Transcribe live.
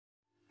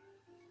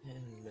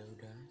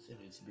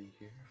USB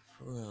here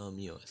from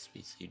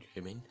USBC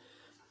Gaming,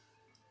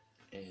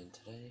 and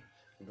today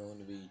I'm going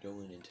to be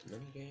going into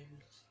mini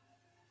games.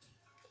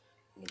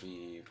 I'm going to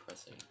be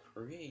pressing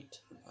create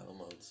the battle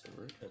mode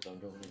server because I'm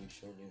going to be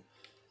showing you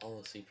all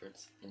the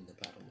secrets in the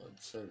battle mode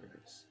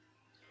servers.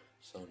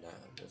 So now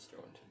I'm just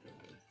going to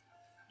do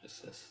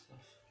just this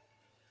stuff.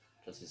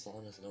 Just as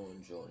long as no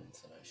one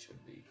joins, then I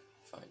should be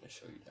fine to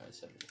show you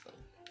guys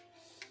everything.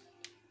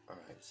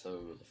 Alright,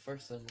 so the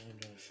first thing I'm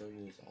going to show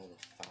you is all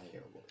the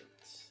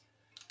fireworks.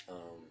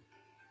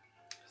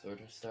 So we're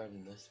going to start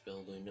in this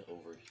building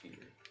over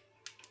here.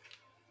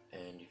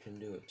 And you can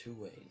do it two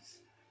ways.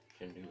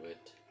 You can do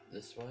it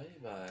this way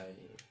by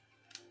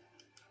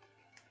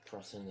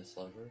pressing this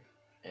lever,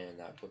 and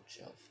that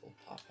bookshelf will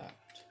pop out.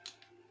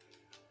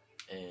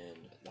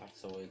 And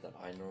that's the way that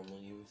I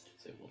normally use,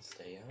 because it will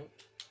stay out.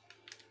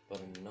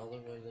 But another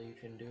way that you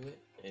can do it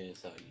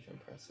is you can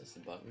press this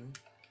button,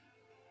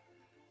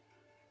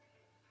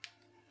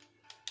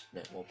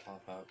 and it will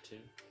pop out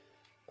too.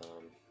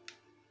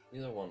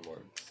 Either one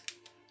works.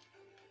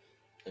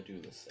 They do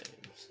the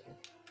same, so.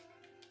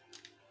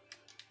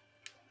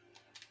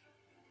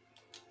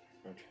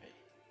 Okay,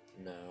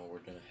 now we're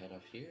gonna head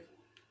up here,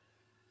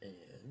 and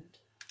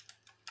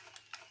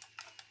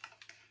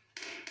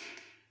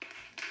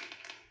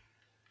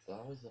so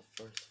that was the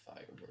first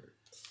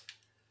fireworks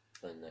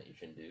thing that you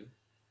can do.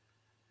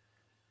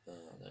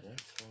 The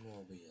next one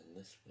will be in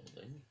this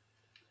building.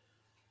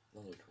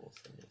 Another cool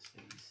thing is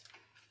these.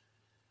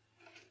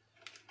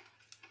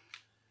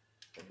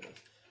 Okay,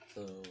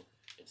 so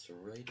it's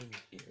right in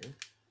here,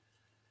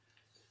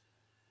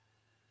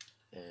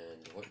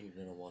 and what you're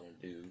gonna want to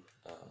do,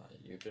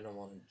 you're gonna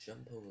want to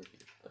jump over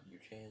here, but you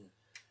can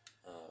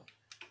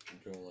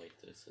go like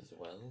this as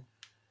well.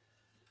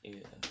 Yeah.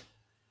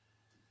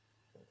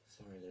 Oh,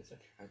 sorry, there's a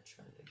cat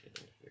trying to get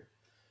in here.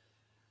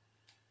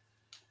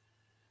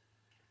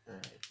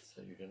 Alright,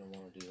 so you're gonna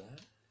want to do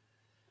that.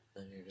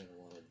 Then you're gonna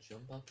want to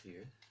jump up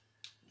here,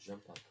 and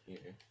jump up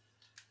here,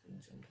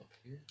 and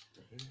here,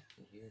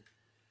 and here.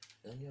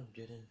 Then you'll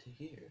get into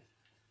here,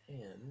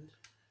 and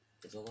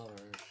there's a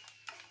large.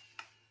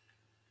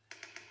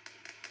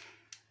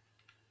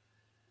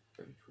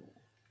 Pretty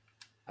cool.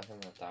 I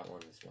think that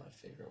one is my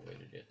favorite way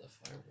to get the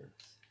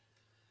fireworks.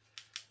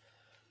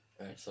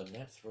 Alright, so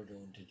next we're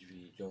going to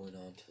be going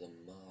on to the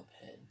mob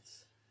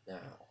heads.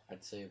 Now,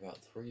 I'd say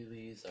about 3 of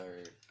these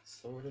are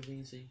sort of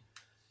easy,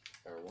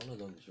 or one of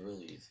them is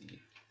really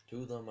easy.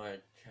 2 of them are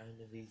kind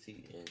of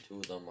easy, and 2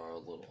 of them are a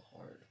little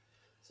hard.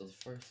 So the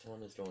first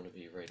one is going to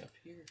be right up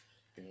here.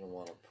 You're going to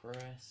want to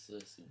press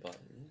this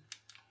button,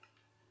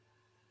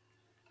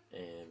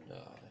 and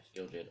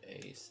you'll get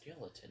a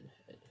skeleton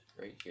head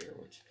right here,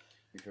 which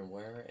you can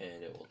wear,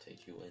 and it will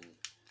take you in,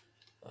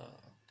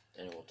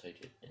 and it will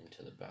take it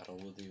into the battle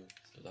with you,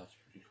 so that's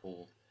pretty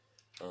cool.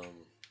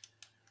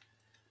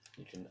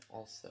 You can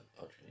also,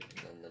 okay, and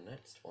then the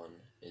next one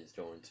is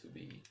going to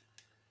be,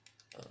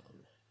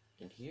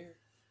 in here,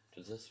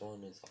 because this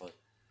one is a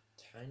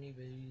tiny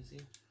bit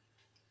easy.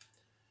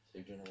 So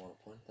you're going to want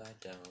to point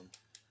that down,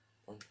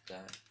 point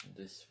that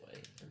this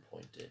way, and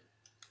point it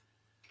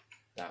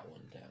that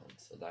one down.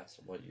 So that's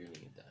what you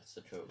need, that's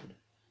the code.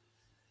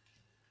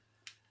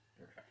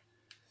 Okay.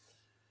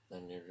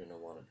 Then you're going to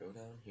want to go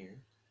down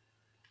here,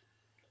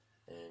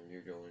 and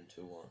you're going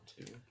to want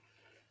to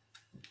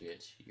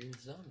get your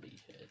zombie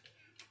head.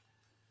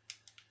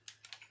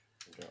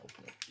 I'm going to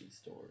open up these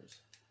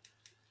doors.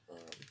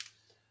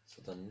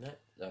 So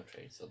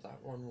okay, so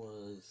that one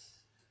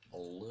was a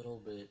little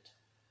bit,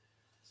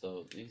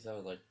 so these are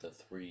like the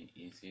 3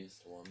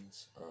 easiest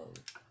ones,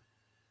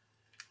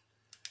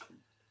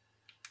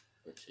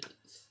 which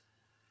is,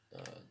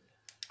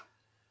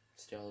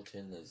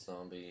 skeleton, the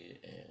zombie,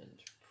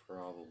 and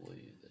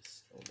probably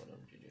this one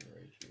I'm getting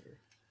right here.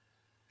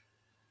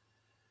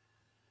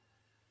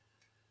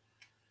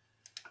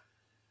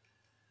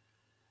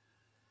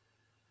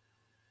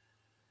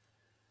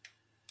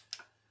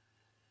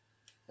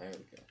 There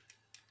we go.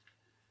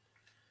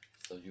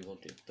 So you will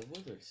get the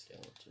wither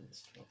skeleton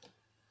struggle.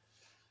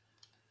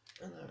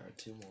 And there are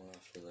 2 more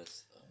after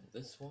this.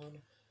 This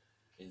one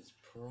is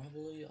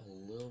probably a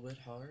little bit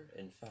hard.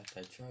 In fact,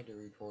 I tried to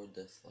record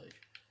this like,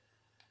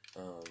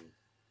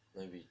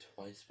 maybe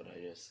twice, but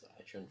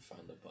I couldn't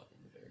find the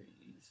button very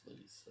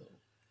easily, so.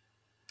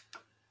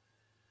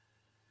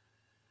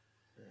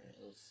 Alright,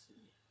 let's see.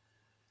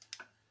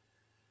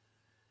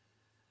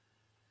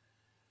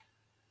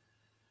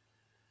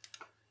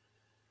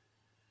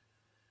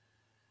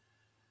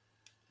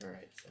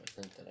 Alright, so I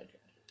think that I got it.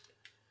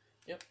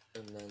 Yep,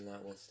 and then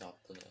that will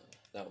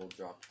that will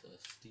drop the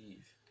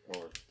Steve,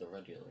 or the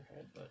regular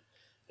head, but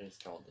it's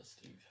called the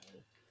Steve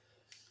head.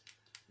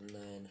 And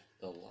then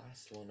the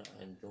last one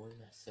I'm going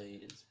to say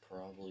is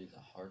probably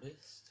the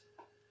hardest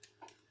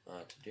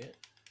to get.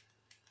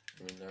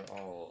 I mean, they're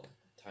all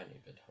a tiny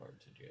bit hard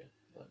to get,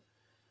 but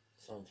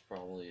this one's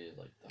probably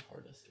like the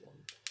hardest one.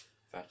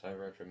 In fact, I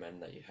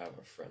recommend that you have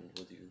a friend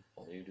with you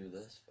while you do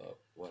this, but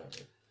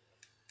whatever.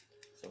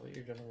 So what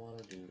you're going to want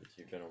to do is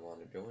you're going to want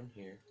to go in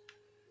here,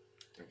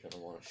 you're going to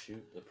want to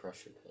shoot the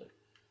pressure plate.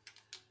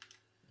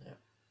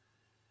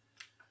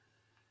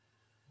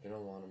 you're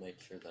going to want to make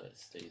sure that it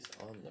stays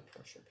on the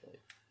pressure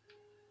plate.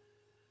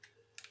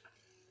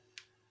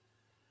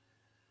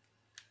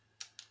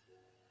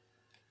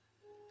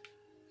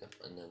 Yep,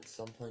 and then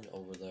some point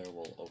over there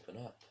will open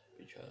up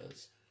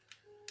because,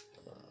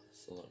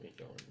 so let me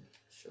go and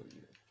show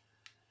you.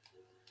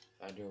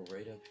 If I go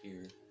right up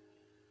here,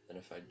 and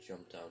if I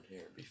jump down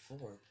here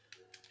before,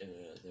 there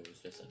was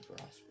just a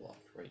grass block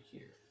right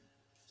here.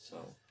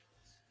 So,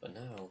 but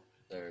now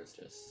there's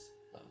just,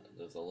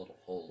 there's a little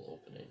hole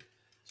opening.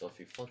 So if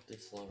you flip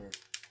this lever,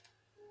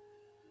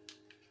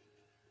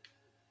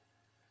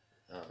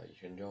 you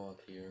can go up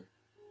here,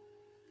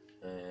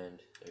 and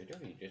there you go,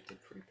 you get the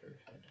creeper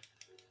head.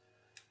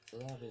 So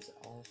that is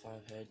all 5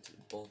 heads,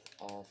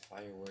 all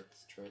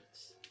fireworks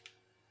tricks.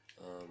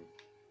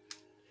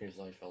 Here's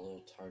like a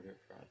little target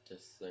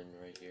practice thing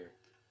right here.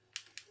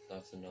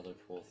 That's another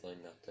cool thing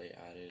that they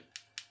added.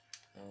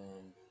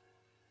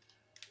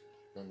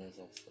 Then there's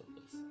also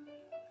this.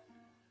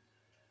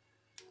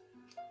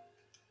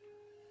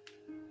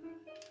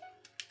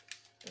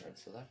 Alright,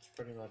 so that's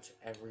pretty much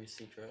every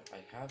secret.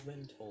 I have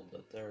been told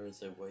that there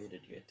is a way to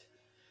get,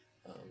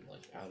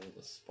 like, out of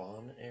the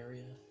spawn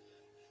area,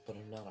 but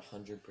I'm not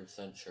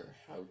 100% sure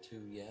how to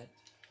yet.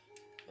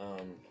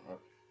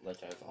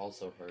 Like, I've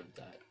also heard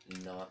that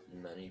not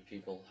many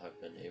people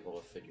have been able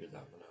to figure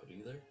that one out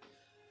either.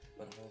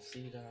 But I'll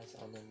see you guys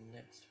on the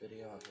next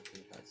video. I hope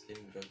you guys did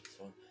enjoy this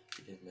one. If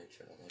you did, make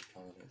sure to like,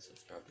 comment, and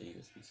subscribe to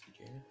USBC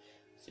Junior.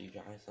 See you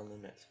guys on the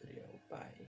next video. Bye.